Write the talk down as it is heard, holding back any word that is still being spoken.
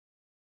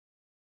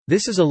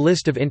This is a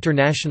list of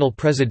international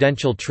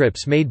presidential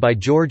trips made by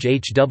George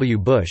H. W.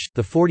 Bush,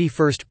 the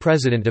 41st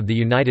President of the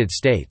United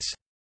States.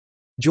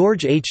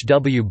 George H.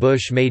 W.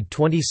 Bush made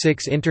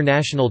 26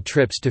 international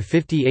trips to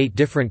 58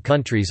 different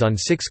countries on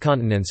 6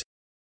 continents: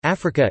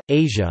 Africa,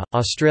 Asia,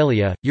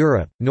 Australia,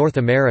 Europe, North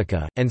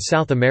America, and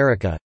South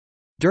America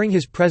during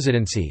his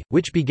presidency,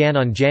 which began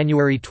on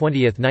January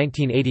 20,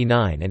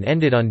 1989 and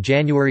ended on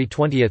January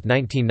 20,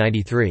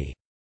 1993.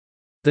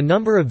 The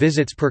number of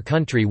visits per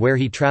country where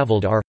he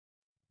traveled are: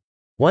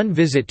 1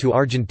 visit to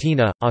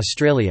Argentina,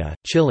 Australia,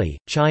 Chile,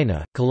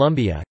 China,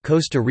 Colombia,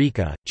 Costa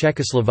Rica,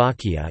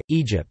 Czechoslovakia,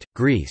 Egypt,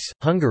 Greece,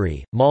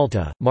 Hungary,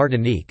 Malta,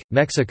 Martinique,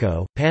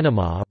 Mexico,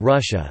 Panama,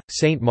 Russia,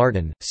 Saint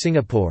Martin,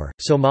 Singapore,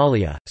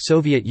 Somalia,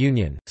 Soviet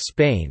Union,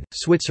 Spain,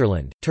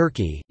 Switzerland,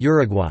 Turkey,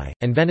 Uruguay,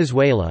 and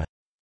Venezuela.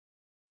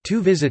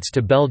 2 visits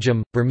to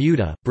Belgium,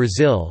 Bermuda,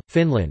 Brazil,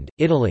 Finland,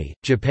 Italy,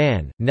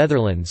 Japan,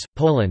 Netherlands,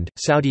 Poland,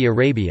 Saudi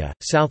Arabia,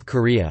 South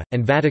Korea,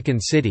 and Vatican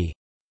City.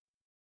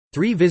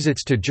 3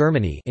 visits to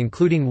Germany,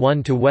 including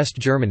 1 to West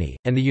Germany,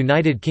 and the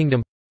United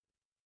Kingdom.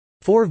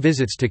 4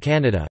 visits to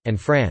Canada, and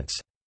France.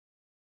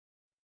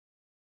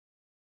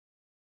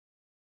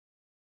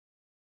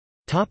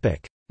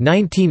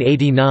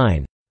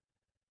 1989.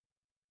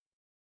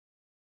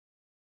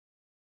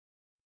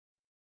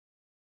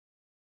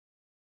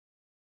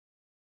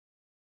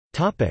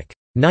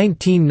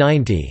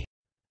 1990.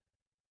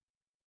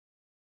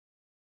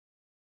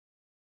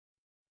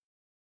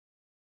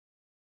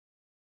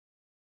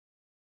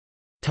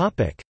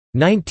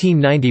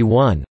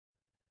 1991.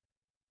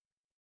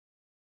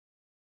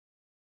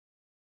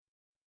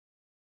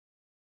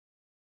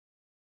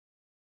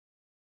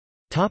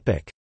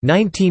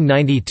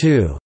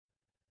 1992.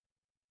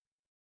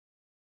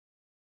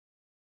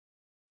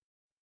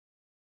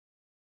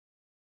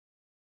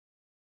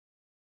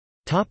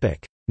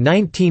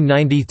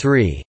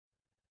 1993.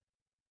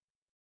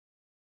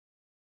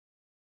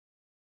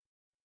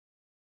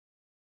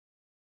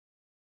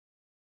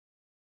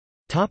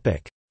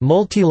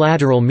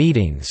 'Multilateral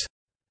meetings'.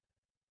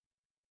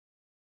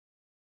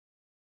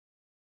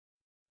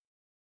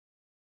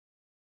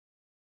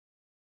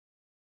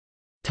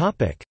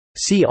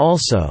 See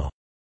also: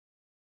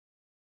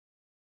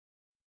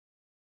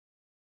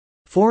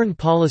 Foreign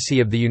policy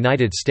of the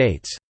United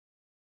States.